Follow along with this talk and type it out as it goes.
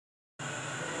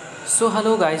So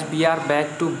hello guys, we are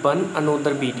back to one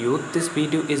another video. This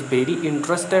video is very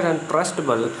interested and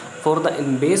trustable for the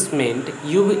investment.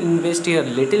 You will invest here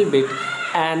little bit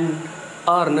and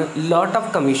earn lot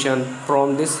of commission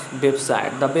from this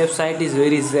website. The website is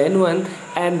very genuine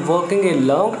and working a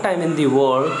long time in the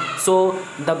world. So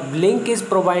the link is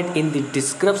provided in the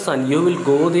description. You will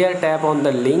go there, tap on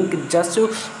the link. Just to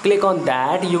click on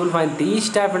that, you will find this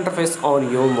type interface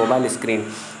on your mobile screen.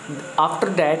 After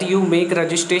that, you make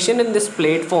registration in this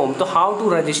platform. So how to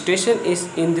registration is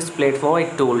in this platform I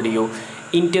told you.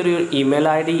 Enter your email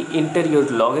id, enter your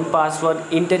login password,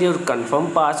 enter your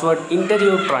confirm password, enter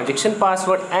your transaction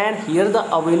password, and here the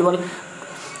available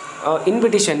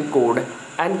invitation code,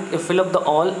 and fill up the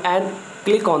all and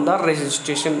click on the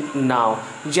registration now.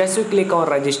 Just you click on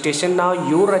registration now,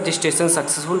 your registration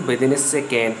successful within a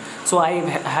second. So I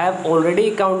have already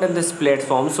account in this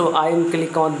platform, so I am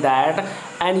click on that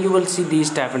and you will see this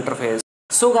type interface.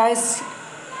 So guys,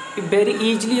 very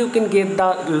easily you can get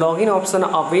the login option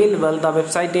available. The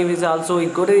website name is also a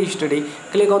Goodusdt.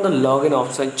 Click on the login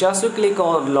option. Just to click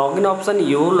on login option,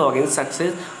 your login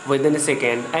success within a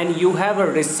second, and you have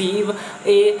receive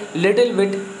a little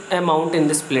bit amount in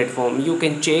this platform. You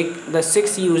can check the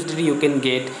 6 USDT you can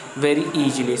get very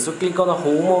easily. So click on the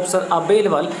home option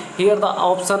available. Here the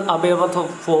option available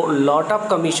for lot of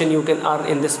commission you can earn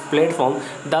in this platform.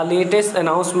 The latest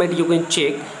announcement you can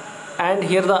check, and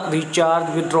here the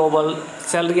recharge, withdrawal,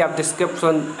 salary of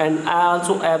description, and I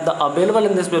also have the available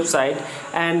in this website,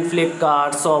 and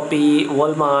Flipkart, Shopee,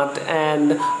 Walmart,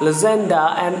 and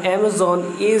Lazada, and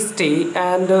Amazon, USDT,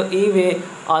 and eBay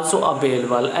also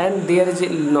available, and there is a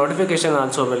notification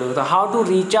also available. So how to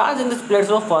recharge in this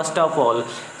platform? First of all,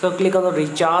 so click on the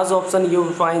recharge option. You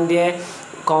will find there,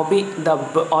 copy the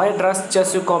address.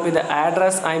 Just you copy the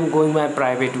address. I am going my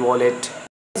private wallet.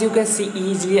 As you can see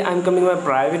easily, I'm coming my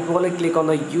private wallet. Click on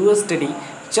the USDT.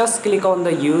 Just click on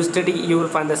the USDT. You will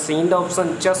find the send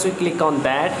option. Just you click on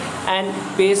that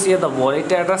and paste here the wallet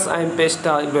address. I'm paste the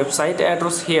website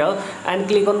address here and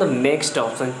click on the next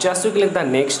option. Just you click the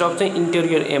next option, enter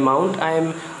your amount. I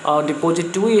am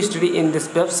deposit 2 USDT in this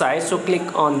website, so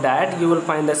click on that. You will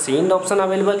find the send option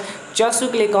available. Just you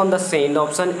click on the send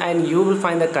option and you will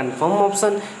find the confirm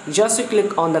option. Just you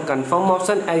click on the confirm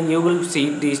option and you will see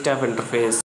this type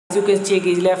interface. As you can check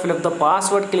easily, I fill up the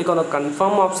password. Click on the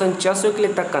confirm option. Just you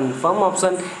click the confirm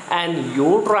option and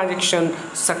your transaction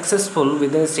successful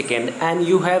within a second, and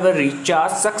you have a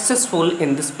recharge successful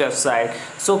in this website.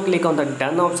 So click on the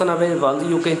done option available.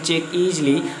 You can check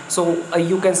easily. So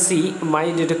you can see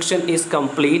my deduction is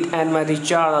complete and my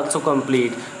recharge also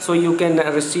complete. So you can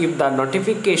receive the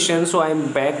notification. So I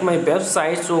am back my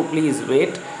website, so please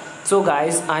wait. So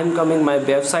guys, I'm coming my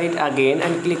website again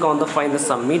and click on the find the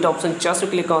submit option. Just to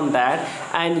click on that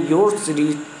and your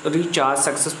recharge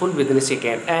successful within a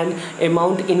second, and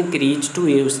amount increased to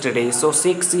USDT. So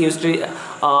 6 USDT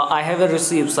I have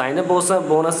received sign up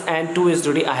bonus and 2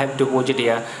 USDT I have deposit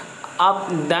here.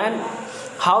 Then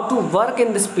how to work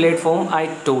in this platform I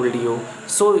told you.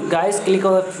 So guys, click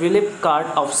on the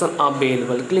Flipkart option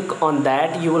available. Click on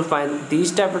that. You will find this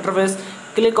type of interface.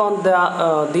 Click on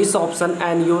the this option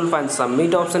and you will find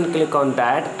submit option. Click on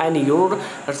that and your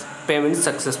payment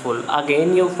successful.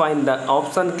 Again you find the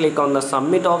option, click on the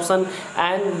submit option,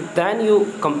 and then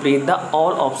you complete the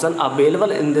all option available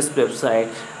in this website.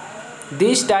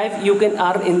 This type you can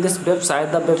earn in this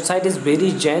website. The website is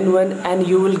very genuine and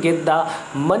you will get the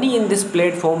money in this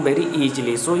platform very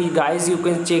easily. So you guys, you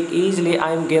can check easily.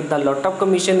 I am get the lot of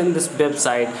commission in this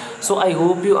website. So I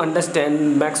hope you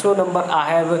understand maximum number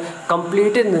I have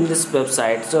completed in this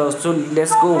website. So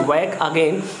let's go back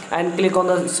again and click on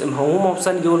the home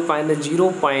option. You will find the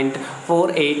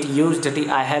 0.48 USDT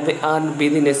I have earned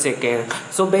within a second.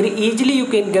 So very easily you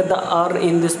can get the earn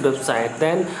in this website.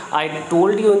 Then I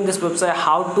told you in this website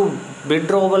how to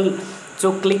withdrawal.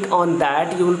 So click on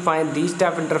that. You will find this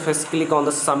type interface. Click on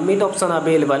the submit option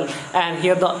available and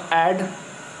here the add.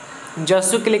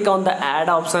 Just to click on the add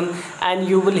option and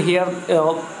you will here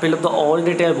fill up the all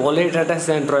detail, wallet address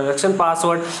and transaction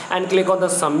password, and click on the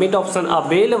submit option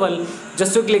available.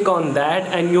 Just to click on that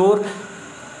and your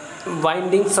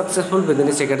winding successful within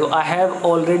a second. So I have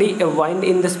already a wind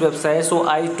in this website, so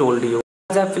I told you.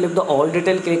 As I fill up the all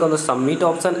detail, click on the submit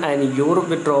option and your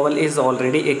withdrawal is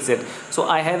already exit. So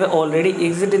I have already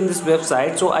exit in this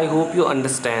website, so I hope you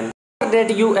understand.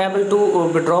 that you able to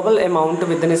withdrawal amount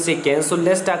within a second. So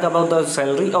let's talk about the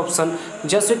salary option.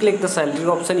 Just you click the salary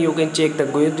option, you can check the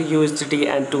good USDT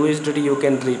and 2 USDT you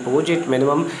can deposit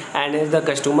minimum, and is the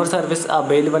customer service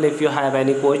available. If you have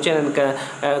any question and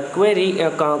query,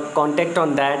 contact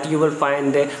on that, you will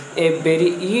find a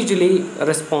very easily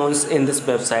response in this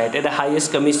website. At the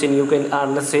highest commission you can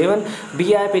earn the 7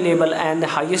 VIP level, and the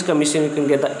highest commission you can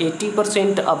get the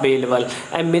 80% available,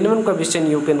 and minimum commission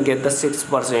you can get the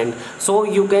 6%. So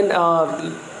you can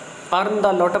earn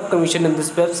the lot of commission in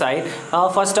this website.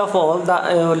 First of all,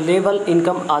 the level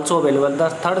income also available. The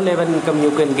third level income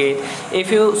you can get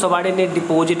if you subordinate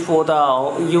deposit for the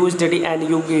USDT, and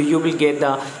you will get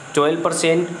the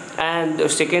 12%,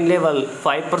 and second level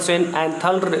 5%, and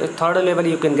third level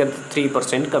you can get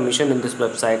 3% commission in this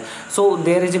website. So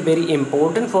there is a very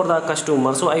important for the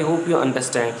customer. So I hope you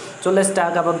understand. So let's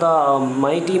talk about the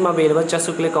my team available. Just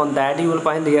to click on that, you will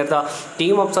find here the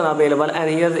team option available, and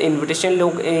here the invitation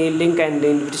link and the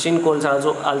invitation calls are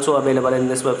also available in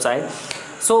this website.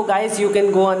 So guys, you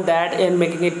can go on that and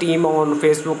making a team on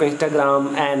Facebook,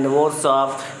 Instagram and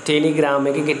WhatsApp, Telegram,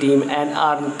 making a team and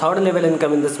earn third level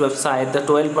income in this website. The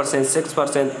 12%,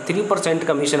 6%, 3%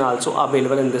 commission also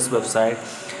available in this website.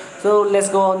 So let's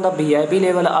go on the VIP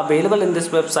level available in this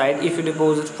website. If you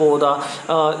deposit for the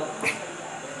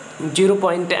 0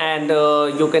 point, and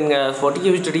you can 40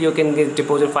 USDT you can get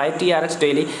deposit 5 TRX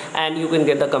daily, and you can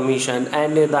get the commission.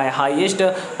 And the highest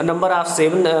number of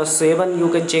 7 you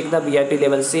can check the VIP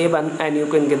level 7, and you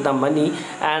can get the money,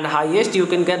 and highest you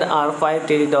can get are 5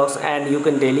 daily dogs, and you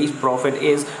can daily profit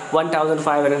is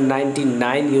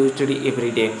 1599 USDT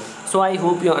every day. So I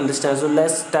hope you understand. So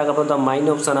let's talk about the mine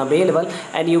option available,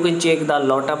 and you can check the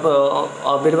lot of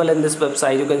available in this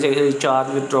website. You can check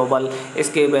recharge, withdrawal,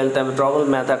 escape wealth, withdrawal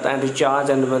method, and recharge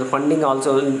and funding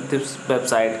also in this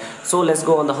website. So let's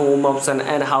go on the home option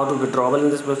and how to withdrawal in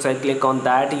this website. Click on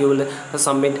that, you will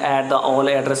submit at the all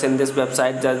address in this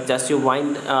website. Just you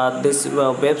find this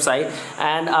website,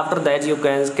 and after that you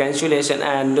can cancellation,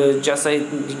 and just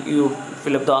you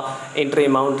fill up the entry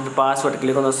amount, the password,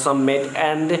 click on the submit,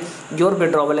 and your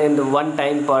withdrawal in one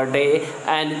time per day,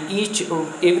 and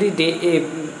every day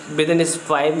within is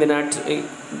 5 minutes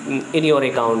in your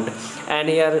account. And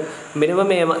here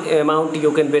minimum amount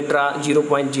you can withdraw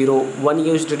 0.01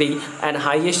 USDT, and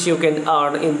highest you can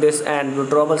earn in this and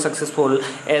withdrawal successful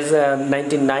as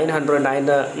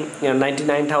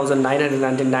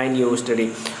 99,999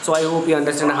 USDT. So I hope you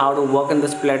understand how to work in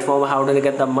this platform, how to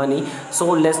get the money.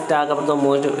 So let's talk about the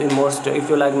most. If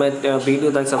you like my video,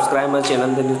 then subscribe my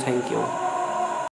channel. Then you thank you.